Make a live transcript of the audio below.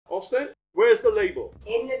Austin, where's the label?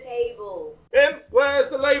 In the table. Tim,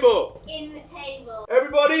 where's the label? In the table.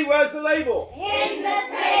 Everybody, where's the label? In the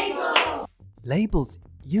table. Labels,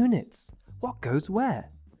 units, what goes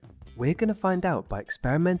where? We're going to find out by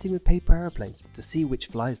experimenting with paper aeroplanes to see which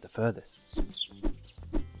flies the furthest.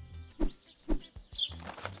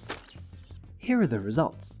 Here are the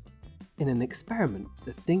results. In an experiment,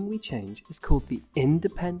 the thing we change is called the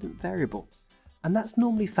independent variable, and that's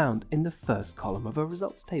normally found in the first column of a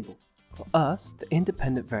results table. For us, the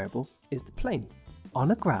independent variable is the plane. On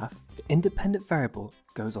a graph, the independent variable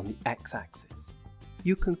goes on the x-axis.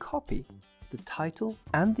 You can copy the title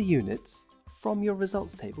and the units from your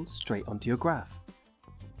results table straight onto your graph.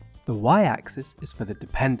 The y-axis is for the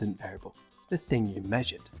dependent variable, the thing you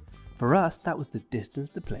measured. For us, that was the distance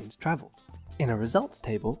the planes traveled. In a results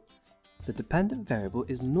table, the dependent variable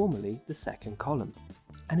is normally the second column,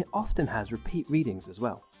 and it often has repeat readings as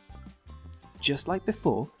well. Just like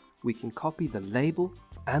before, we can copy the label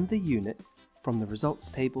and the unit from the results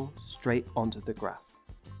table straight onto the graph.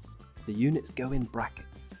 The units go in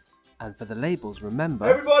brackets, and for the labels, remember...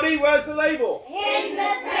 Everybody, where's the label? In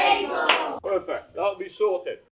the table. Perfect, that'll be sorted.